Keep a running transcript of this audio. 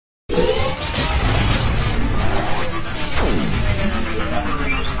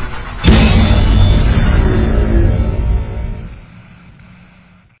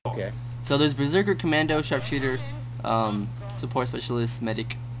Okay. So there's Berserker, Commando, Sharpshooter, Support Specialist,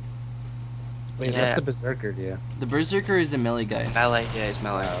 Medic. Wait, Yeah. that's the Berserker, dude. The Berserker is a melee guy Melee, yeah, it's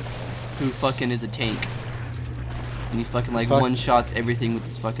melee. Oh, okay. who fucking is a tank. And he fucking like Fucks- one-shots everything with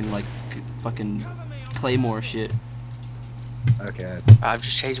his fucking like fucking claymore shit. Okay, that's... I've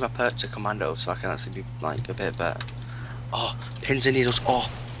just changed my perk to Commando so I can actually be like a bit better. Oh, pins and needles. Oh.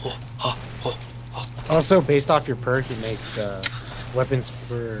 Also, based off your perk, it makes weapons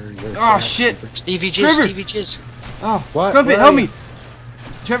for your... Oh shit! Stevie Trevor! Jizz, Stevie Jizz. Oh, What? Crumpet, Where help are me! you?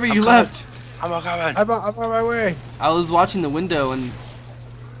 Trevor, you I'm left. I'm coming. I'm on my way. I was watching the window and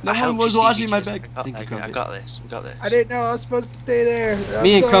no I one helped was you, watching Stevie my Jizz. back. Thank you, I Crumpet. got this. We got this. I didn't know I was supposed to stay there.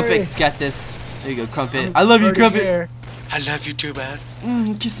 Me and sorry. Crumpet got this. There you go, Crumpet. I'm I love you, already Crumpet. here. I love you too,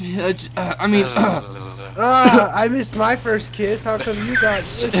 man. Kiss me. I missed my first kiss. How come you got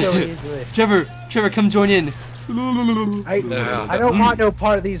this so easily? Trevor, come join in. I don't want no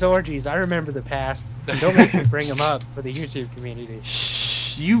part of these orgies. I remember the past. Don't make me bring them up for the YouTube community.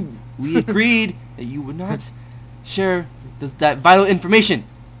 Shh, we agreed that you would not share that vital information.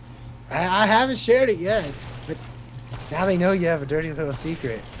 I haven't shared it yet, but now they know you have a dirty little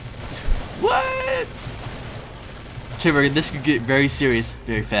secret. What? Trevor, this could get very serious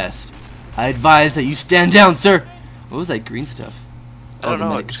very fast. I advise that you stand down, sir. What was that green stuff? I don't the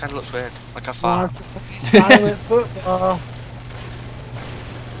know. It medic. just kind of looks weird, like a Oh, fart. silent football.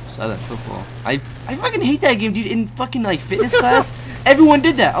 Silent football. I fucking hate that game, dude. In fucking like fitness class, everyone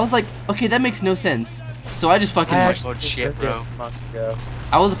did that. I was like, okay, that makes no sense. So I just fucking. actually- shit, bro. A month ago.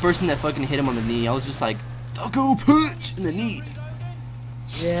 I was the person that fucking hit him on the knee. I was just like, Falco punch in the knee.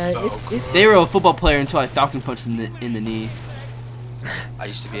 Yeah, They were a football player until I Falcon punched them in the knee. I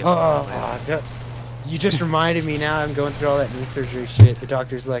used to be a football player. You just reminded me. Now I'm going through all that knee surgery shit. The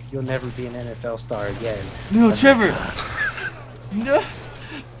doctor's like, you'll never be an NFL star again. No, I'm Trevor. like, No.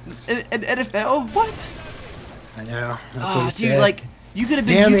 An NFL? What? I know. That's Ah, what he dude, said. like you could have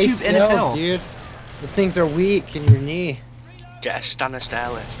been Damn YouTube ACLs, NFL. dude. Those things are weak in your knee. Get a stand and stair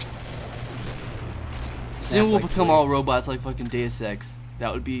lift. Soon we'll Snap like become glue. all robots like fucking Deus Ex.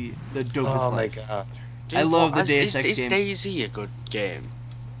 That would be the dopest Oh my life. god. I love the is, Deus Ex is game. DayZ a good game?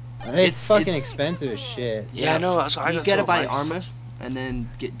 It's fucking it's- expensive as shit. Yeah, I know. That's what I You got gotta told, buy like, armor and then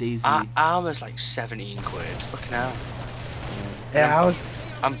get Daisy. Armor's like 17 quid. Fucking hell. Yeah,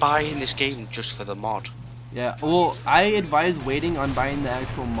 I'm buying this game just for the mod. Yeah, well, I advise waiting on buying the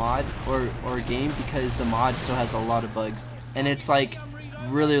actual mod or game because the mod still has a lot of bugs. And it's like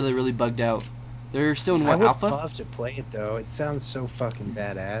really bugged out. They're still in I what, would alpha? love to play it though. It sounds so fucking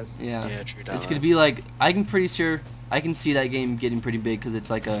badass. Yeah. Yeah, true. It's gonna be like, I'm pretty sure I can see that game getting pretty big because it's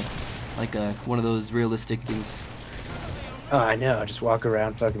like a one of those realistic things. Oh, I know. Just walk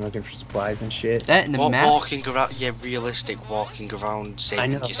around fucking looking for supplies and shit. That and the maps. Walking around, yeah, realistic walking around,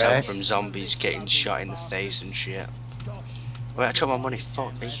 saving know, yourself right? from zombies, getting shot in the face and shit. Wait, I took my money.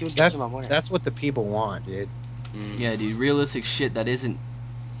 Fuck, are you taking my money? That's what the people want, dude. Yeah, dude, realistic shit that isn't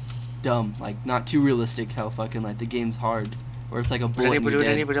dumb, like not too realistic. How fucking like the game's hard, or it's like a Would bullet. anybody, and would you're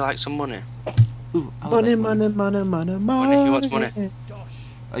dead. anybody like some money? Ooh, I would Money, like money. Money, who wants money?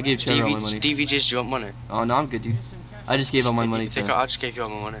 I gave Trevor all my money. Stevie Jizz, do you want money? Oh no, I'm good, dude. I just gave all my money to. I just gave you all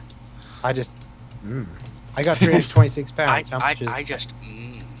my money. I just. I got 326 pounds. How I much is? just.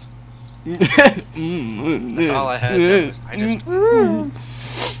 That's That's all I heard. I just.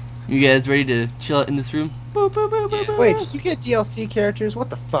 You guys ready to chill out in this room? Yeah. Wait, did you get DLC characters? What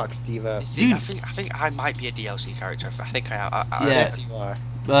the fuck, Steve? Dude. I think I might be a DLC character. I think I. Yeah. Yes, you are.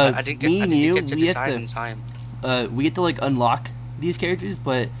 I didn't get. Me I and didn't you, get to we decide in have time. to, we get to like unlock these characters,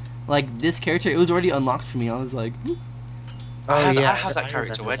 but like this character, it was already unlocked for me. I was like, Oh, I have yeah, that I character.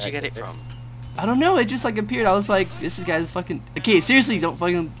 remember Where'd you that get it character. from? I don't know. It just like appeared. I was like, this guy's fucking. Okay, seriously, don't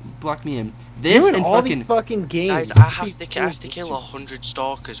fucking block me in. This You in and all fucking. these fucking games. Guys, I have to kill 100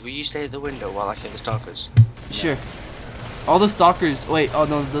 stalkers. Will you stay at the window while I kill the stalkers? Sure. All the stalkers. Wait. Oh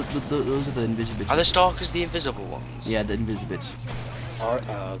no. Those are the invisible bitches. Are the stalkers the invisible ones? Yeah, the invisible bitch.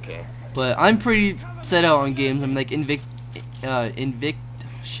 Oh, okay. But I'm pretty set out on games. I'm like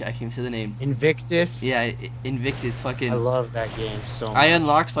Shit, I can't even say the name. Invictus. Yeah, Invictus. Fucking. I love that game so much. I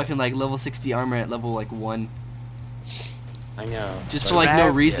unlocked fucking like level 60 armor at level like 1. I know. Just for like no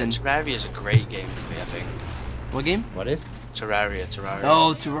reason. Terraria is a great game for me, I think. What game? What is? Terraria.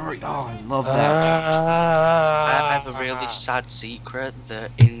 Oh, Terraria. Oh, I love that. I have a really sad secret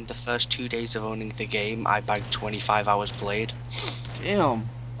that in the first 2 days of owning the game, I bagged 25 hours played. Damn.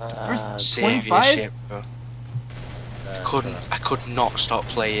 First Serious 25? shit, bro. I could not stop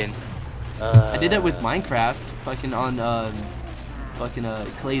playing. I did that with Minecraft. Fucking on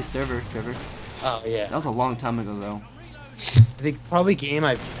Clay's server, Trevor. Oh yeah. That was a long time ago though. I think probably game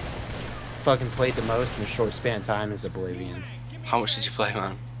I've fucking played the most in a short span of time is Oblivion. How much did you play,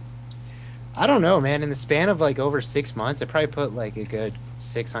 man? I don't know, man. In the span of like over 6 months, I probably put like a good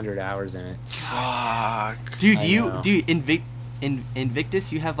 600 hours in it. Fuck. Dude,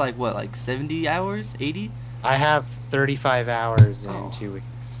 Invictus, you have like what, like 70 hours, 80? I have 35 hours in 2 weeks.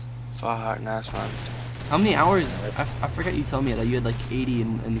 Fuck, nice, man. How many hours? I forgot you told me that you had like 80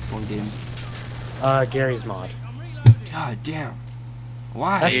 in this one game. Gary's mod. God damn.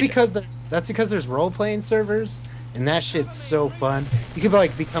 Why? That's because there's role-playing servers, and that shit's so fun. You could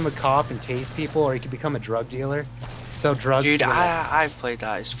like become a cop and tase people, or you could become a drug dealer, sell drugs. Dude, I've played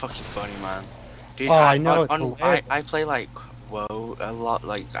that. It's fucking funny, man. Dude, oh, I know, it's hilarious. I play like a lot.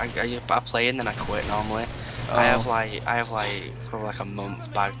 Like I play and then I quit normally. Oh. I have like probably like a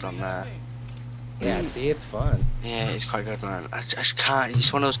month bagged on there. Yeah, see, it's fun. Yeah, it's quite good, man. I just can't.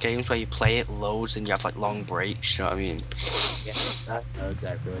 It's one of those games where you play it loads and you have like long breaks. You know what I mean? Yeah, I know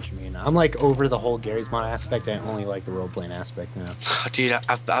exactly what you mean. I'm like over the whole Gary's mod aspect. I only like the role-playing aspect now. Dude,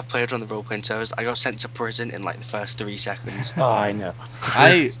 I've played on the role-playing servers. I got sent to prison in like the first 3 seconds. Oh, I know.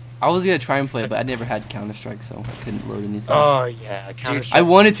 I was gonna try and play, but I never had Counter-Strike, so I couldn't load anything. Oh yeah, Counter-Strike. I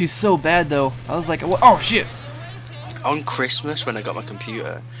wanted to so bad though. I was like, oh shit. On Christmas, when I got my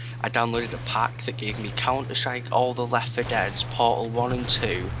computer, I downloaded a pack that gave me Counter-Strike, all the Left 4 Deads, Portal 1 and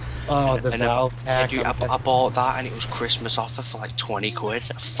 2. Oh, the Valve pack. Yeah, dude, I bought that and it was Christmas offer for like 20 quid.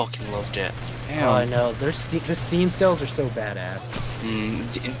 I fucking loved it. Damn. Oh, I know. The Steam sales are so badass.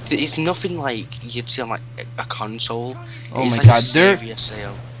 It's nothing like you'd see on like a console. Oh it's my like god,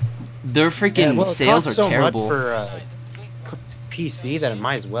 their freaking sales are so terrible. Much for PC that it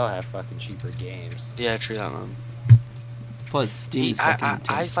might as well have fucking cheaper games. Yeah, true that, man. Plus, Steam is fucking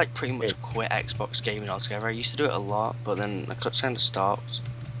intense. I like pretty much quit Xbox gaming altogether. I used to do it a lot, but then I kind of stopped.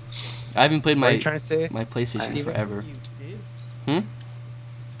 I haven't played my PlayStation Steven forever. I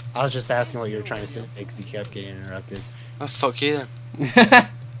was just asking what you were trying to say because you kept getting interrupted. Oh, fuck you then.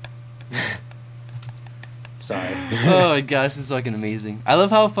 Sorry. Oh my gosh, this is fucking amazing. I love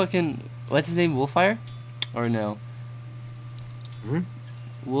how fucking, what's his name, Wolfire? Or no?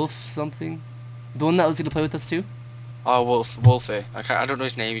 Wolf something? The one that was gonna play with us too? Oh, Wolfie. I don't know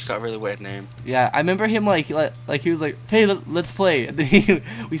his name. He's got a really weird name. Yeah, I remember him like he was like, hey, let's play. And then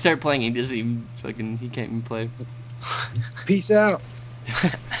we start playing and he can't even play. Peace out.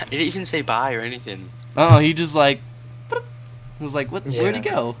 He didn't even say bye or anything. Oh, he just like, he was like, what? Yeah. Where'd he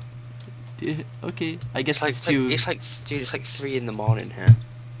go? Dude, okay, I guess it's dude, it's like 3 in the morning here.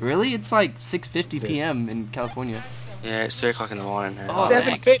 Really? It's like 6:50 p.m. in California. Yeah, it's 3 o'clock in the morning here. Oh,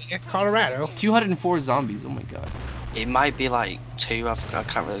 750, Colorado. 204 zombies. Oh my god. It might be like 2. I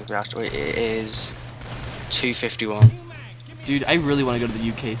can't really grasp it. It is 2:51. Dude, I really want to go to the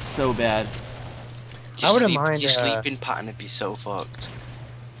UK so bad. I wouldn't mind. Your sleeping pattern would be so fucked.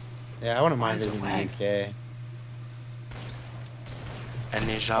 Yeah, I wouldn't mind visiting the UK.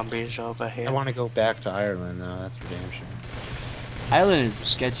 Any zombies over here? I want to go back to Ireland though. That's for damn sure. Ireland is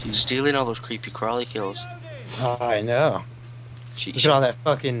sketchy. Stealing all those creepy crawly kills. Oh, I know. Look at all that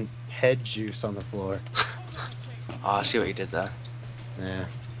fucking head juice on the floor. Oh, I see what you did there. Yeah.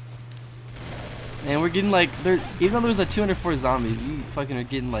 And we're getting like, even though there's like 204 zombies, we fucking are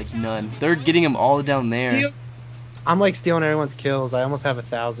getting like none. They're getting them all down there. I'm like stealing everyone's kills. I almost have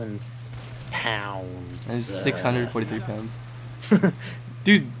 1,000 pounds. And 643 pounds.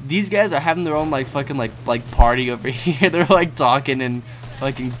 Dude, these guys are having their own like fucking like party over here. They're like talking and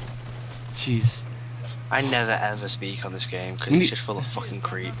fucking, jeez. I never ever speak on this game because it's just full of fucking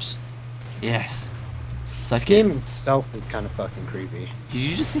creeps. Yes. Suck this game itself is kind of fucking creepy. Did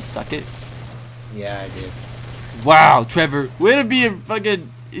you just say suck it? Yeah, I did. Wow, Trevor, way to be a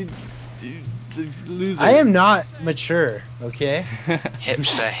fucking loser. I am not mature, okay?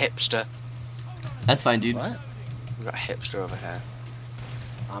 Hipster. That's fine, dude. What? We got a hipster over here.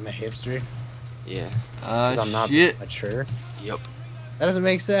 I'm a hipster? Yeah. Because I'm not mature? Yup. That doesn't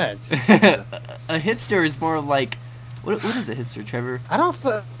make sense. A hipster is more like, what is a hipster, Trevor? I don't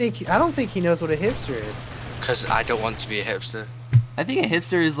think he knows what a hipster is. Because I don't want to be a hipster. I think a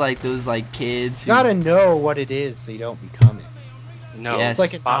hipster is like those like kids. You gotta know what it is so you don't become it. No, yes. It's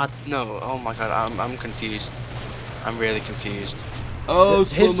like a Nazi. No, oh my god, I'm confused. I'm really confused. Oh,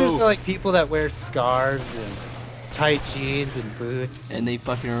 hipsters are like people that wear scarves and tight jeans and boots. And they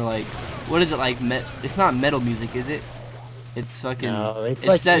fucking are like, what is it like? It's not metal music, is it? It's fucking. No, it's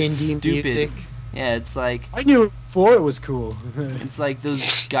like that indie stupid. music. Yeah, it's like. I knew it before it was cool. It's like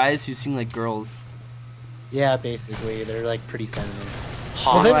those guys who sing like girls. Yeah, basically, they're like pretty feminine.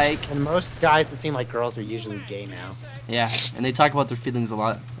 Hot. Well, like, and most guys that seem like girls are usually gay now. Yeah, and they talk about their feelings a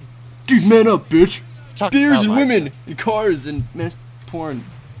lot. Dude, man up, bitch. Beers and women, and cars and porn.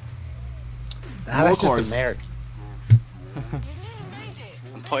 That's cars. just America.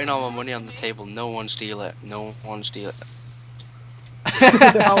 I'm putting all my money on the table. No one steal it. No one steal it.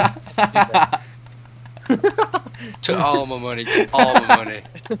 Took all my money. All my money.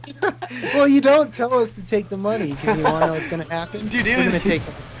 Well, you don't tell us to take the money because you want to know what's gonna happen. Dude, We're gonna take.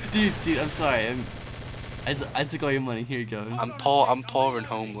 Dude, I'm sorry. I took all your money. Here you go. I'm poor and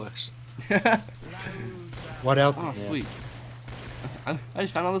homeless. What else? Oh, is new? sweet. I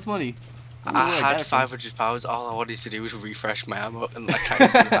just found all this money. I had £500. All I wanted to do was refresh my ammo, and I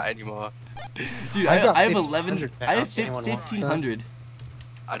can't do that anymore. Dude, I got I have 1,500 I have pounds. Anyone want some? 1,500.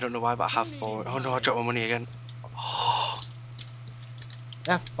 I don't know why, but I have 4. Oh no, I dropped my money again.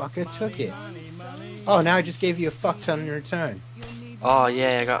 That fucker took it. Oh, now I just gave you a fuck ton in return. Oh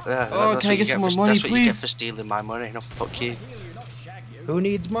yeah, I got that. Oh, can I get some more money, That's what you get please? for stealing my money. No, fuck you. Who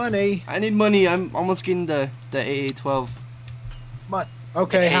needs money? I need money. I'm almost getting the AA-12. What?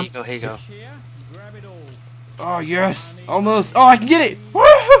 Okay. Here you go. Here you go. Oh yes, almost. Oh, I can get it.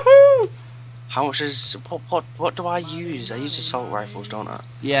 Woohoo! How much is what do I use? I use assault rifles, don't I?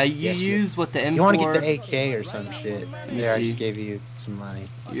 Yeah, you Yes, use what the M4. You want to get the AK or some shit? me There, I see. just gave you some money.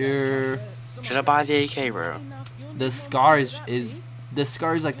 Should I buy the AK, bro? The scar is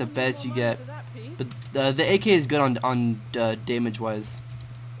like the best you get, but the AK is good on damage wise.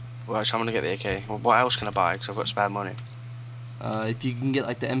 Well, so I'm gonna get the AK. Well, what else can I buy? Because I've got spare money. If you can get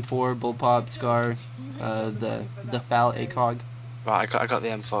like the M4 bullpup scar, the FAL ACOG. Right, I got the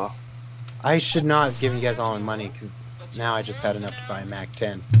M4. I should not have given you guys all my money because now I just had enough to buy a Mac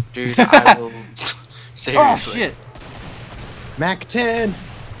 10. Dude, I will. Seriously. Oh shit! Mac 10.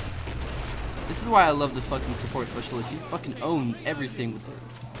 This is why I love the fucking support specialist. He fucking owns everything with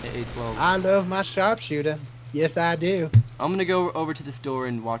the AA-12. I love my sharpshooter. Yes, I do. I'm gonna go over to the store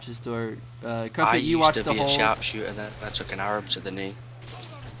and watch the store. I Crumpet, you used watch to the be whole. a sharpshooter, then I took an Arab to the knee.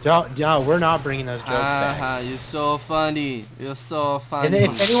 No, we're not bringing those jokes back. You're so funny. You're so funny. And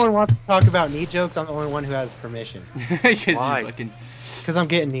if anyone wants to talk about knee jokes, I'm the only one who has permission. Why? Because I'm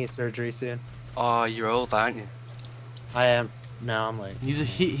getting knee surgery soon. Oh, you're old, aren't you? I am. No, I'm like.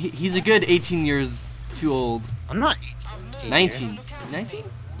 He's a good 18 years too old. I'm not 18. 19. 19?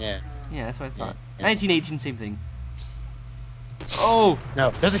 Yeah. Yeah, that's what I thought. Yeah. 19, 18, same thing. Oh! No,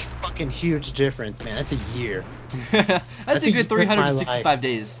 there's a fucking huge difference, man. That's a year. That's a a good year of my 365 life.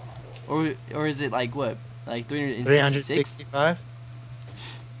 days. Or is it like what? Like 366? 365?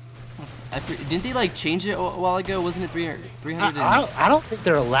 Didn't they like change it a while ago? Wasn't it 300? I don't think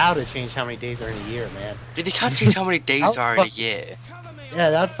they're allowed to change how many days are in a year, man. Dude, they can't change how many days there are in a year. Yeah,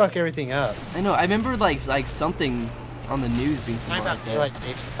 that'd fuck everything up. I know. I remember like something on the news being Talking something about like that. daylight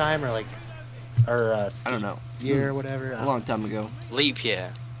savings time or I don't know. year or whatever. A long time ago. Leap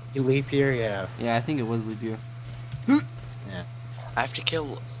year. Leap year, yeah. Yeah, I think it was leap year. Yeah. I have to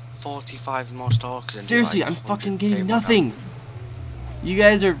kill 45 more stalkers. and do, Seriously, like, I'm 100K fucking getting one nothing. You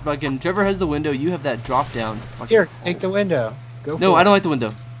guys are fucking. Trevor has the window. You have that drop down. Fucking- Here, take the window. Go No, for I it. don't like the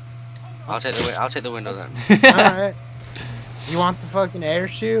window. I'll take the window then. Alright. You want the fucking air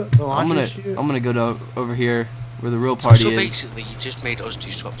shoot? The I'm launcher shoot? gonna go to over here where the real party So is. basically, you just made us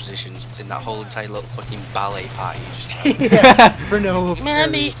do swap positions in that whole entire little fucking ballet party. Yeah, for no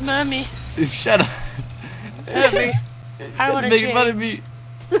Mommy, mommy, Shut up. mommy. I That's want to making fun of change. me.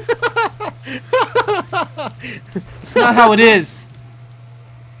 It's not how it is.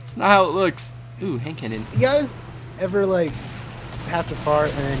 It's not how it looks. Ooh, hand cannon. You guys ever like have to fart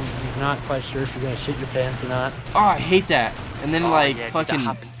and then you're not quite sure if you're gonna shit your pants or not? Oh, I hate that. And then Oh, like yeah, dude, fucking, that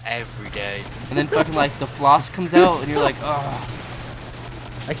happens every day. and then fucking like the floss comes out, and you're like, oh.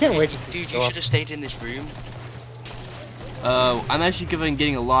 I can't wait to see Dude, it you go should have stayed in this room. I'm actually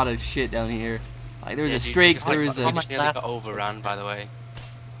getting a lot of shit down here. Like there was Yeah, a dude, streak. because, There like, was I a. just nearly got overran, by the way.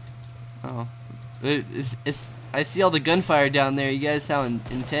 Oh. It's. I see all the gunfire down there. You guys sound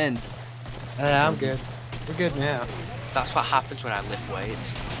intense. Yeah, I'm good. We're good now. That's what happens when I lift weights.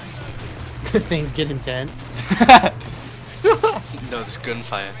 Things get intense. No, there's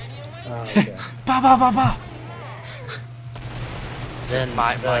gunfire. Oh, okay. Ba ba ba ba. Then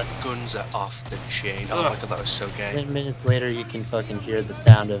My guns are off the chain. Oh my god, that was so gay. 10 minutes later, you can fucking hear the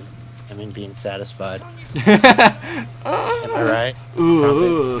sound of, being satisfied. Am I right?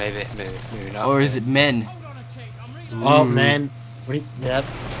 Ooh. Maybe not. Or is it men? Oh man, yep.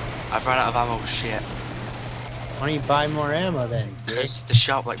 I've run out of ammo. Shit. Why don't you buy more ammo then? Because the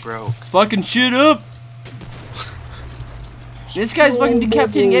shop like broke. Fucking shit up. This guy's fucking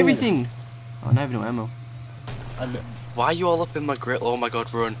decapitating everything. Oh, now I have no ammo. Why are you all up in my grill? Oh my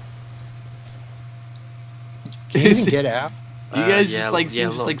god, run. Can you even get out? You guys Yeah, just like seem yeah,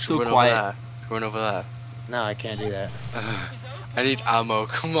 just look, like so run quiet. Over there. Run over there. No, I can't do that. I need ammo.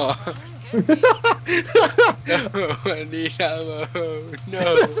 Come on. No, I need ammo.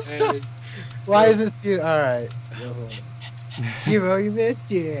 No way. Why is this Steve? All right. Steve, oh, you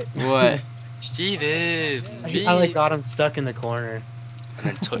missed it. What? Steven! I like got him stuck in the corner. And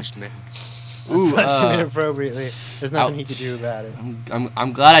then touched me. Ooh, Touched him inappropriately. There's nothing he ouch. could do about it.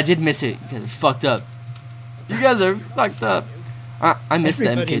 I'm glad I did miss it. You guys are fucked up. You guys are fucked up. I missed the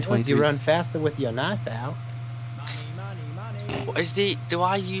Everybody knows you run MK23s. faster with your knife out. What is the? Do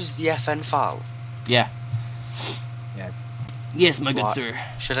I use the FN file? Yeah. Yeah, it's, Yes, my good What? sir.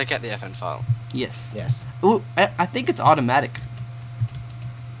 Should I get the FN file? Yes. yes. Ooh, I think it's automatic.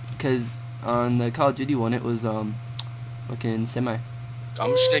 Cause on the Call of Duty one, it was fucking semi.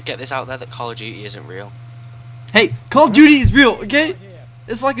 I'm just gonna get this out there that Call of Duty isn't real. Hey, Call of Duty is real, okay?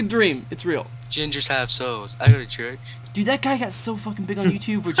 It's like a dream. It's real. Gingers have souls. I go to church. Dude, that guy got so fucking big on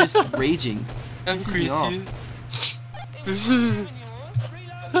YouTube. We're just raging. I'm Pisses me off.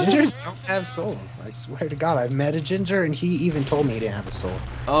 Gingers don't have souls. I swear to God, I've met a ginger and he even told me he didn't have a soul.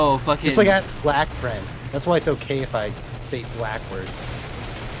 Oh, fucking. Just like I had a black friend. That's why it's okay if I say black words.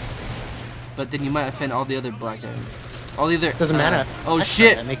 But then you might offend all the other black guys. All the other. Doesn't matter. Oh That's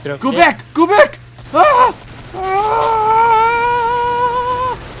shit! That makes it okay. Go back! Go back! Ah! Ah!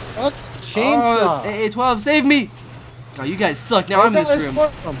 Oh, chainsaw. AA12, save me! Oh, you guys suck. Now I'm in this there's room. four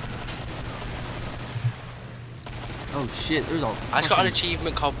of them. Oh shit! There's all. I just got an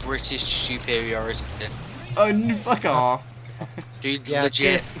achievement called British Superiority. Oh, fuck off! Dude, Yeah, legit.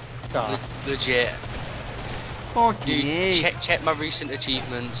 seriously, stop. Legit. Fuck Dude, me! check my recent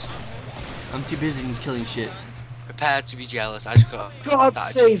achievements. I'm too busy killing shit. Prepare to be jealous. I just got. God that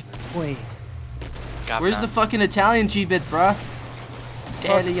save the queen. achievement. Where's the fucking Italian achievement, bruh?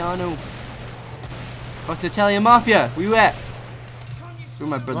 Italiano. Fuck the Italian mafia. Where you at? Where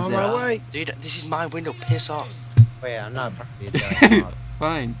my brothers On at? my way. Dude, this is my window. Piss off. Wait, I'm not part of the Italian mob.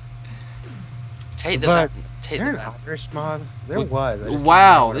 Fine. Take the But van. is Take there the an van. Irish mob? There was. I just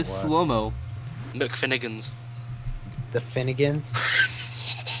Wow, don't know what this it was. slow-mo. McFinnegans. The Finnegans.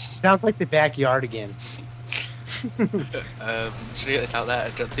 Sounds like the Backyardigans. Should I get this out there? I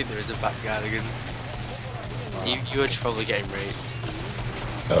don't think there is a backyardigan. You were probably getting raped.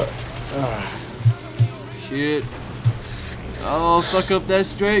 Shit. Oh, fuck up that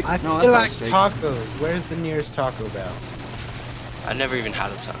straight. I No, feel that's like not straight. tacos. Where's the nearest Taco Bell? I never even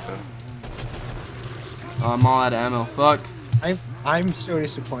had a taco. Oh, I'm all out of ammo. Fuck. I'm so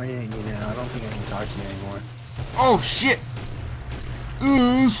disappointed in you now. I don't think I can talk to you anymore. Oh, shit.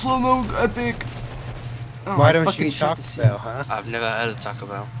 Slow-mo epic. Oh, Why I don't fucking you eat shot Taco this Bell, huh? I've never heard of Taco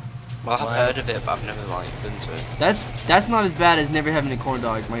Bell. Well, I've Why? heard of it, but I've never like been to it. That's not as bad as never having a corn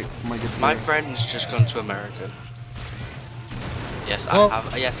dog. My good My sir. friend's just gone to America. Yes, Well-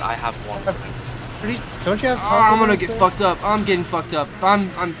 I have one friend. Don't you have Oh, Taco I'm gonna Bell get there? fucked up. I'm getting fucked up. I'm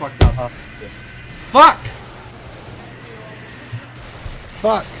fucked up. Oh, Fuck!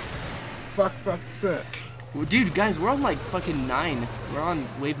 fuck. Fuck. Well, dude, guys, we're on like fucking 9. We're on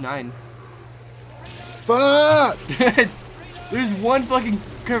wave 9. Fuck! There's one fucking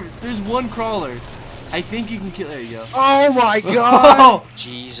there's one crawler. I think you can kill. There you go. Oh my god!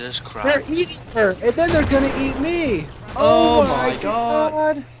 Jesus They're Christ. eating her, and then they're gonna eat me! Oh my my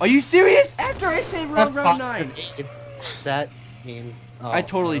God. Are you serious? After I say round 9. That means... Oh, I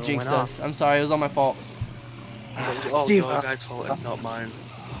totally it jinxed went us. I'm sorry. It was all my fault. Oh, Steve, your guy's fault and not mine.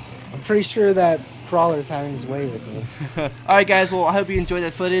 I'm pretty sure that Crawler's having his way with me. All right, guys. Well, I hope you enjoyed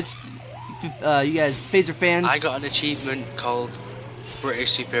that footage. You guys, Phazer fans. I got an achievement called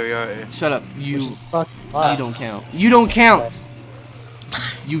British Superiority. Shut up. Which You is fucking don't count. You don't count.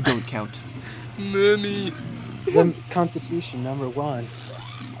 You don't count. Mommy. The Constitution #1.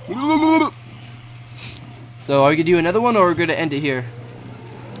 So, are we gonna do another one, or we're gonna end it here?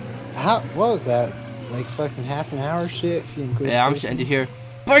 What was that? Like fucking half an hour shit? If you include Yeah, I'm just gonna end it here.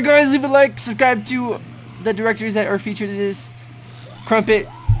 Bye, guys. Leave a like. Subscribe to the directors that are featured in this. Crumpet,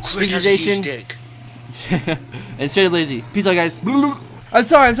 Chris has a huge StevenJization, dick. and Straight Lazy. Peace out, guys. I'm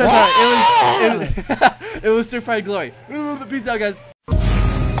sorry. It was StirFriedGlory. Peace out, guys.